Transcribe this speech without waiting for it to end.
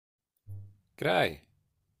G'day,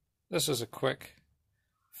 this is a quick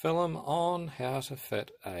film on how to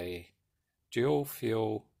fit a dual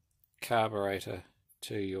fuel carburetor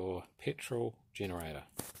to your petrol generator,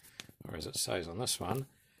 or as it says on this one,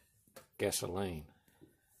 gasoline.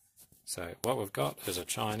 So what we've got is a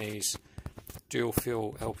Chinese dual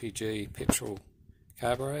fuel LPG petrol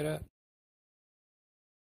carburetor,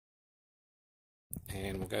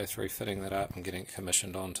 and we'll go through fitting that up and getting it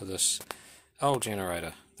commissioned onto this old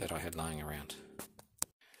generator that I had laying around.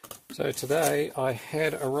 So today I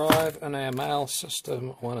had arrived in our mail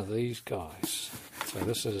system one of these guys. So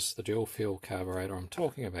this is the dual fuel carburetor I'm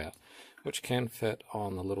talking about, which can fit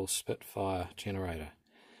on the little Spitfire generator.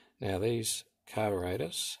 Now these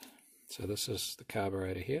carburetors, so this is the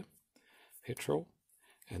carburetor here, petrol,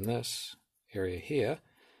 and this area here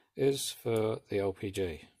is for the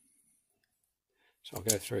LPG. So I'll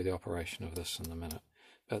go through the operation of this in a minute.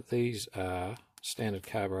 But these are standard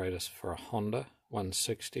carburetors for a Honda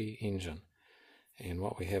 160 engine. And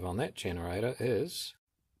what we have on that generator is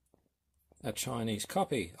a Chinese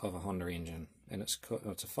copy of a Honda engine. And it's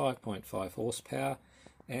a 5.5 horsepower,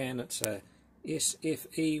 and it's a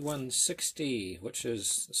SFE160, which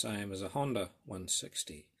is the same as a Honda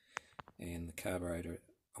 160. And the carburetor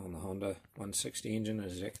on the Honda 160 engine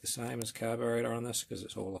is exactly the same as carburetor on this, because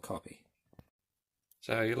it's all a copy.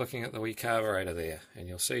 So you're looking at the wee carburetor there, and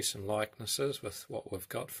you'll see some likenesses with what we've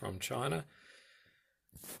got from China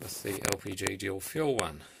with the LPG dual fuel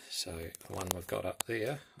one. So the one we've got up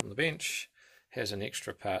there on the bench has an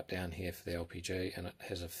extra part down here for the LPG, and it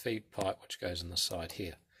has a feed pipe which goes in the side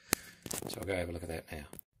here. So I'll go have a look at that now.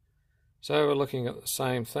 So we're looking at the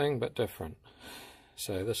same thing but different.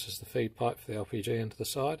 So this is the feed pipe for the LPG into the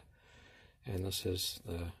side, and this is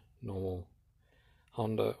the normal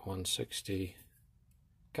Honda 160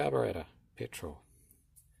 carburetor, petrol.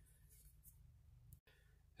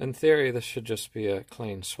 In theory this should just be a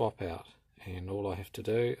clean swap out, and all I have to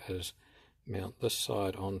do is mount this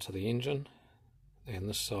side onto the engine and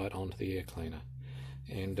this side onto the air cleaner.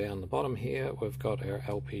 And down the bottom here we've got our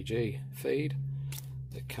LPG feed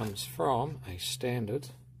that comes from a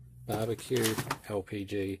standard barbecue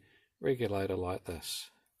LPG regulator like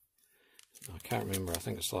this. I can't remember, I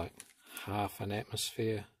think it's like half an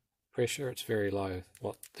atmosphere pressure. It's very low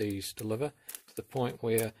what these deliver, to the point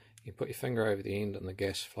where you put your finger over the end and the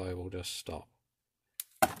gas flow will just stop.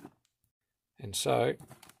 And so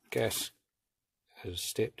gas is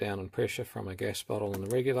stepped down in pressure from a gas bottle in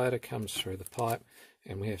the regulator, comes through the pipe,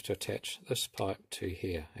 and we have to attach this pipe to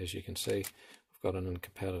here. As you can see, we've got an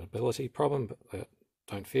incompatibility problem, but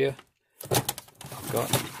don't fear, I've got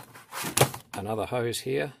another hose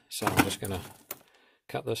here, so I'm just going to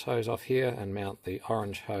cut this hose off here and mount the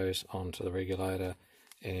orange hose onto the regulator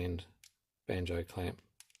and banjo clamp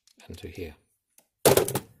into here.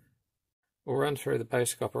 We'll run through the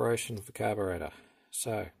basic operation of the carburetor.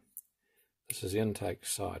 So this is the intake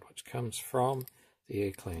side, which comes from the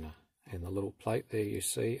air cleaner, and the little plate there you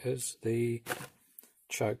see is the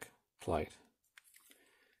choke plate.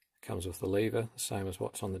 It comes with the lever, the same as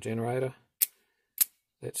what's on the generator.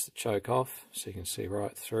 That's the choke off, so you can see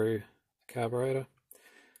right through the carburetor.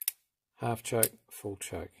 Half choke, full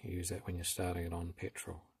choke. You use that when you're starting it on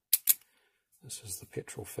petrol. This is the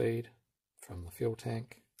petrol feed from the fuel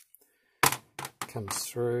tank. Comes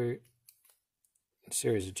through a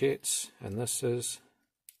series of jets, and this is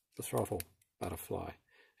the throttle butterfly,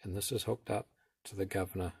 and this is hooked up to the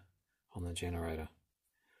governor on the generator.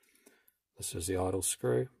 This is the idle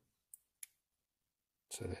screw,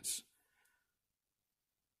 so that's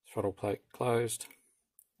throttle plate closed,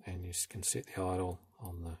 and you can set the idle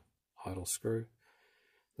on the idle screw.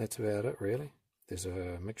 That's about it really. There's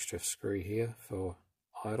a mixture screw here for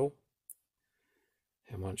idle,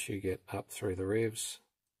 and once you get up through the revs,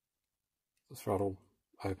 the throttle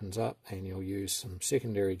opens up and you'll use some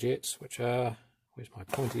secondary jets, which are, where's my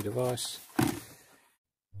pointy device?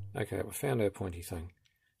 Okay, we found our pointy thing.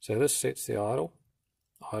 So this sets the idle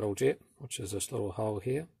jet, which is this little hole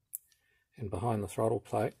here, and behind the throttle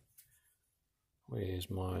plate, where's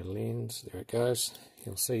my lens, there it goes,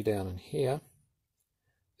 you'll see down in here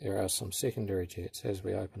there are some secondary jets. As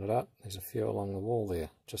we open it up, there's a few along the wall there,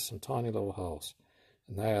 just some tiny little holes,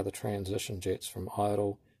 and they are the transition jets from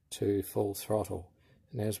idle to full throttle.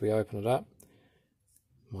 And as we open it up,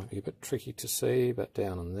 might be a bit tricky to see, but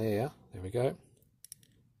down in there we go,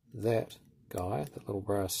 that guy, that little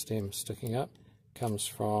brass stem sticking up, comes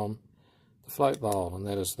from the float bowl, and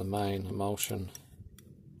that is the main emulsion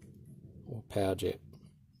or power jet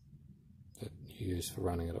that you use for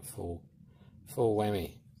running it at full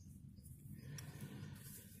whammy.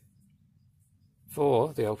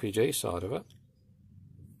 For the LPG side of it,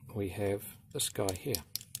 we have this guy here,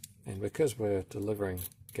 and because we're delivering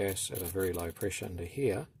gas at a very low pressure into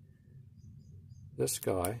here, this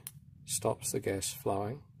guy stops the gas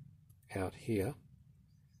flowing out here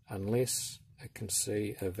unless it can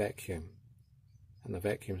see a vacuum, and the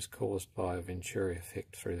vacuum is caused by a Venturi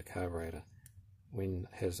effect through the carburetor. When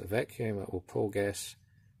it has a vacuum, it will pull gas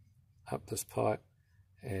up this pipe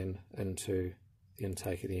and into the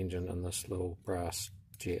intake of the engine in this little brass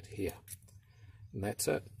jet here. And that's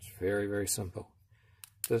it. It's very, very simple.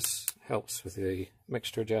 This helps with the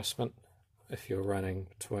mixture adjustment if you're running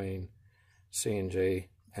between CNG,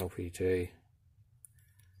 LPG.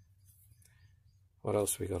 What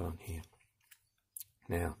else we got on here?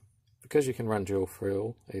 Now, because you can run dual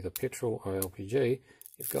fuel, either petrol or LPG,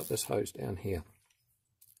 you've got this hose down here.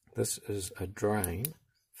 This is a drain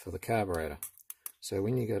for the carburetor. So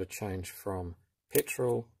when you go to change from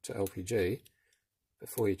petrol to LPG,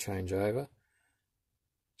 before you change over,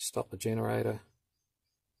 stop the generator,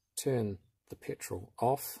 turn the petrol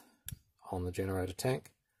off on the generator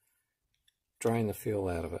tank, drain the fuel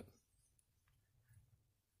out of it.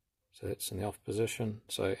 So it's in the off position,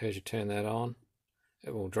 so as you turn that on,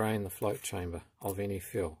 it will drain the float chamber of any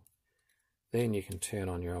fuel. Then you can turn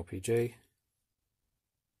on your LPG,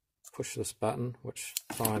 push this button which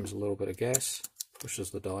primes a little bit of gas, pushes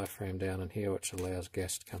the diaphragm down in here which allows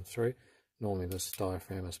gas to come through. Normally this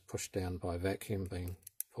diaphragm is pushed down by vacuum being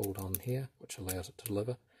pulled on here, which allows it to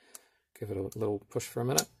deliver. Give it a little push for a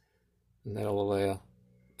minute, and that'll allow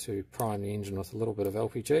to prime the engine with a little bit of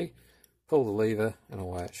LPG, pull the lever, and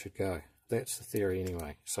away it should go. That's the theory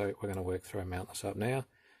anyway. So we're going to work through and mount this up now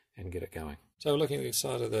and get it going. So we're looking at the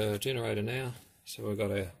side of the generator now. So we've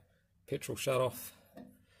got our petrol shut off,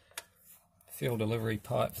 fuel delivery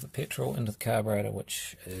pipe for the petrol into the carburetor,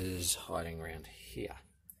 which is hiding around here.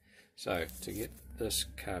 So to get this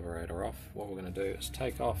carburetor off, what we're going to do is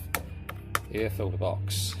take off the air filter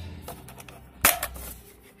box.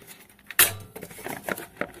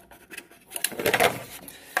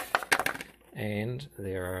 And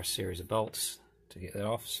there are a series of bolts to get that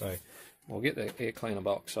off, so we'll get the air cleaner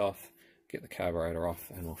box off, get the carburetor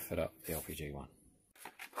off, and we'll fit up the LPG one.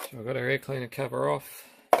 So we've got our air cleaner cover off,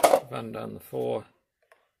 we've undone the 4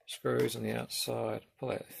 screws on the outside,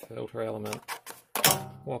 pull out the filter element,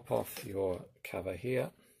 whop off your cover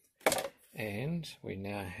here, and we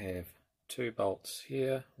now have 2 bolts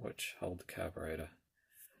here which hold the carburetor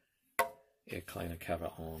air cleaner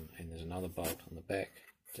cover on, and there's another bolt on the back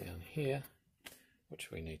down here which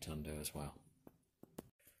we need to undo as well.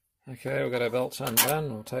 Okay, we've got our bolts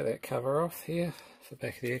undone. We'll take that cover off here for the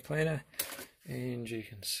back of the air cleaner, and you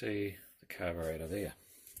can see the carburetor there.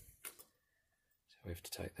 So we have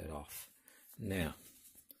to take that off. Now,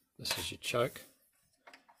 this is your choke,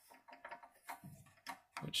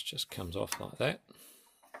 which just comes off like that.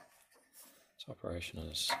 Its operation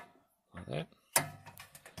is like that.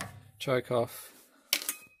 Choke off,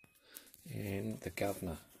 and the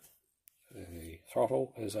governor. The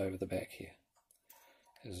throttle is over the back here.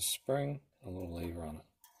 There's a spring and a little lever on it.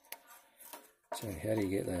 So how do you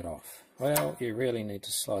get that off? Well, you really need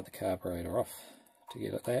to slide the carburetor off to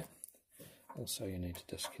get at that. Also you need to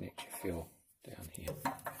disconnect your fuel down here.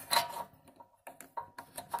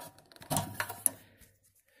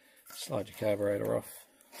 Slide your carburetor off,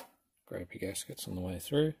 grab your gaskets on the way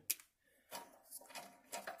through.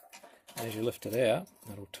 As you lift it out,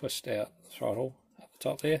 it'll twist out the throttle at the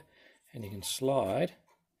top there, and you can slide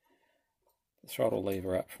the throttle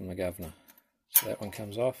lever up from the governor. So that one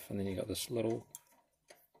comes off, and then you've got this little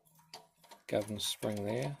governor spring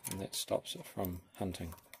there, and that stops it from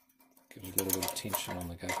hunting. Gives a little bit of tension on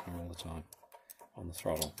the governor all the time, on the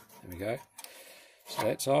throttle. There we go. So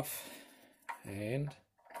that's off, and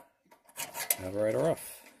carburetor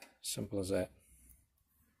off. Simple as that.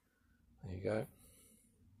 There you go.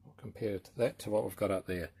 We'll compare that to what we've got up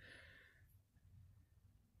there.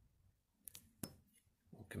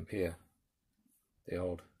 We'll compare the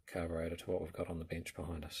old carburetor to what we've got on the bench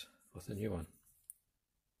behind us with the new one.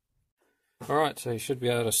 Alright, so you should be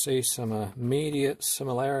able to see some immediate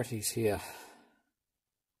similarities here.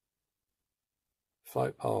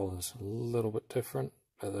 Float pole is a little bit different,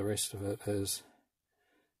 but the rest of it is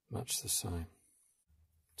much the same.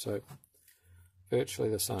 So, virtually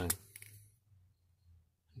the same.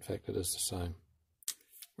 In fact, it is the same.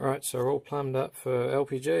 Right, so we're all plumbed up for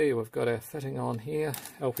LPG. We've got our fitting on here,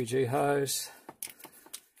 LPG hose,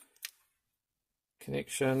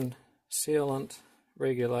 connection, sealant,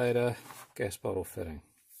 regulator, gas bottle fitting.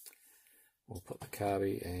 We'll put the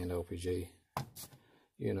carby and LPG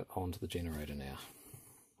unit onto the generator now.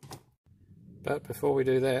 But before we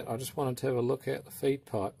do that, I just wanted to have a look at the feed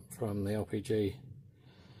pipe from the LPG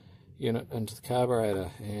unit into the carburetor,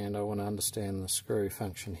 and I want to understand the screw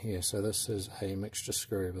function here. So this is a mixture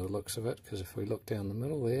screw by the looks of it, because if we look down the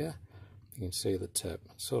middle there, you can see the tip.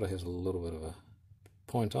 It sort of has a little bit of a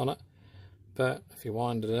point on it, but if you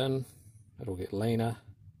wind it in, it'll get leaner.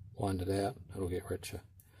 Wind it out, it'll get richer.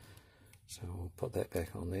 So we'll put that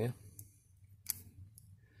back on there,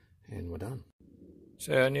 and we're done.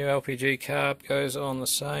 So our new LPG carb goes on the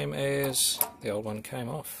same as the old one came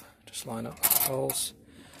off. Just line up the holes,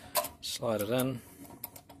 slide it in,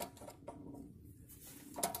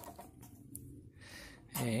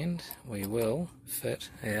 and we will fit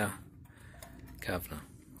our governor,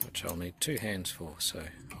 which I'll need 2 hands for, so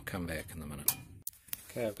I'll come back in a minute.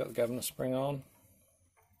 Okay, I've got the governor spring on,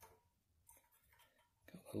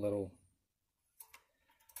 got the little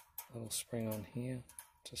spring on here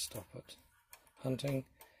to stop it hunting,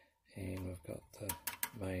 and we've got the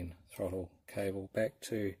main throttle cable back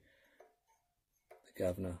to the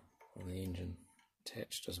governor on the engine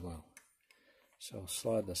attached as well. So I'll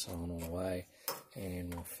slide this on all the way,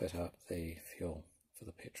 and we'll fit up the fuel for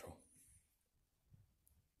the petrol.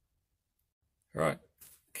 Right,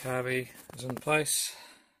 carvey is in place,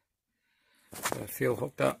 got fuel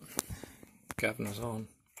hooked up, governor's on,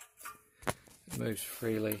 it moves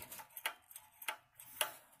freely,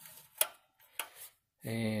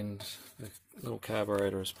 and the little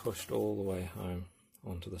carburetor is pushed all the way home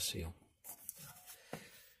onto the seal.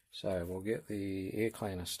 So we'll get the air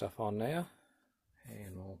cleaner stuff on now,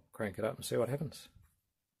 and we'll crank it up and see what happens.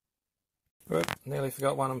 Right, nearly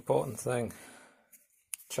forgot one important thing.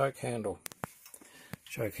 Choke handle.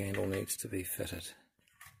 Choke handle needs to be fitted.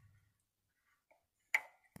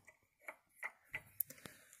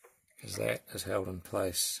 Because that is held in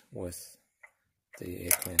place with the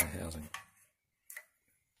air cleaner housing,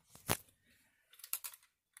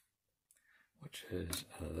 which is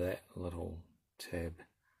that little tab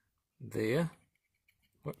there.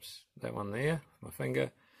 Whoops, that one there, my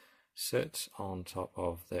finger, sits on top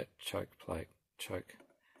of that choke plate, choke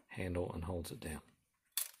handle, and holds it down.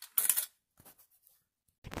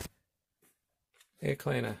 Air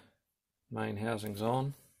cleaner main housing's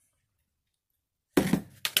on.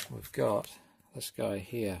 We've got this guy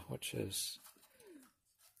here, which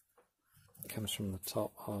comes from the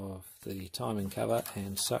top of the timing cover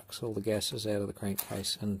and sucks all the gases out of the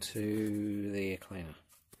crankcase into the air cleaner.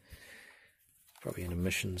 Probably an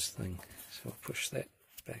emissions thing, so I'll push that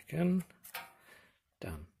back in.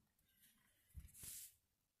 Done.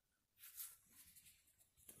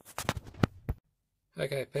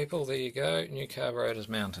 Okay people, there you go, new carburetor's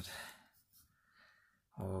mounted.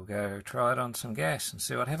 We'll go try it on some gas and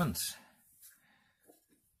see what happens.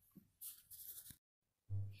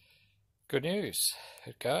 Good news,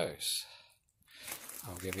 it goes.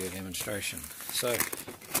 I'll give you a demonstration. So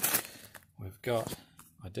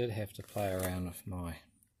I did have to play around with my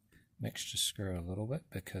mixture screw a little bit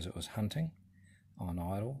because it was hunting on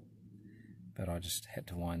idle, but I just had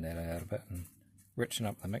to wind that out a bit and richen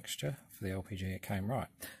up the mixture for the LPG. It came right.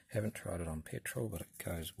 Haven't tried it on petrol, but it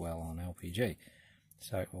goes well on LPG.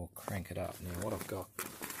 So we'll crank it up. Now what I've got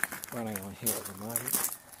running on here at the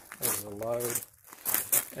moment as a load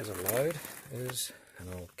is an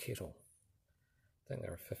old kettle. I think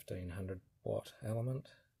they're a 1500 watt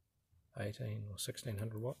element, 18 or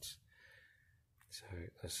 1600 watts. So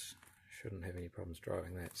this shouldn't have any problems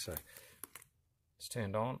driving that. So it's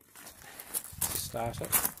turned on. To start it,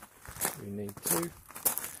 you need to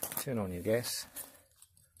turn on your gas.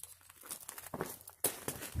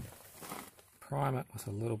 Prime it with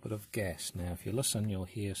a little bit of gas. Now if you listen, you'll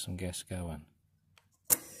hear some gas go in.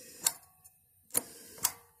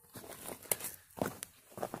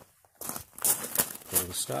 Pull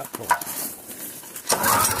the start cord.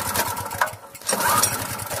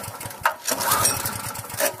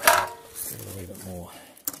 Give it a wee bit more.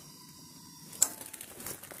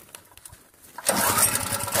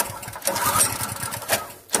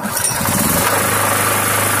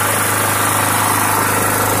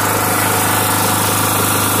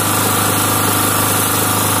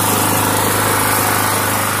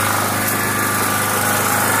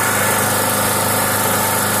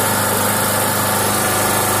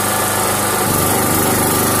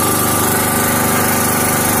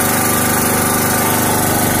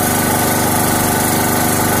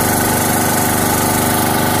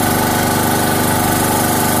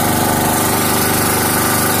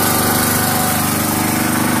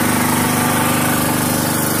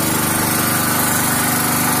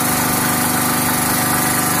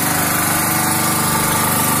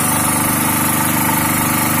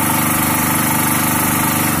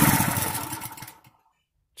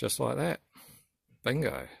 Just like that.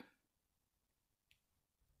 Bingo.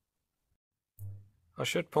 I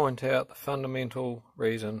should point out the fundamental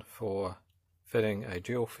reason for fitting a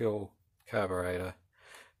dual fuel carburetor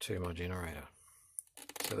to my generator.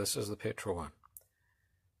 So this is the petrol one.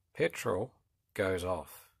 Petrol goes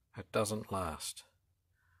off. It doesn't last.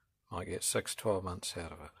 Might get 6-12 months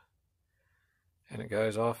out of it. And it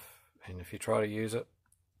goes off, and if you try to use it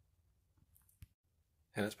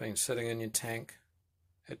and it's been sitting in your tank,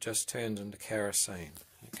 it just turns into kerosene.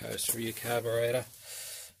 It goes through your carburetor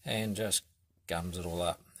and just gums it all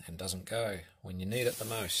up and doesn't go when you need it the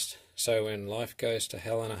most. So when life goes to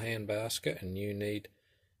hell in a handbasket and you need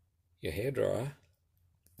your hairdryer,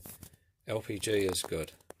 LPG is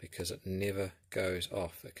good because it never goes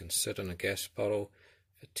off. It can sit in a gas bottle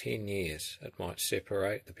for 10 years. It might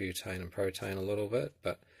separate the butane and propane a little bit,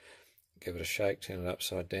 but give it a shake, turn it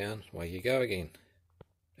upside down, away you go again.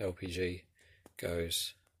 LPG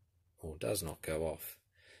goes, or does not go off,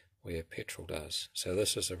 where petrol does. So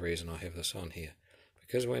this is the reason I have this on here,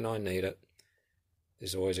 because when I need it,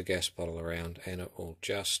 there's always a gas bottle around and it will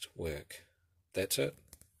just work. That's it.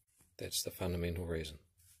 That's the fundamental reason.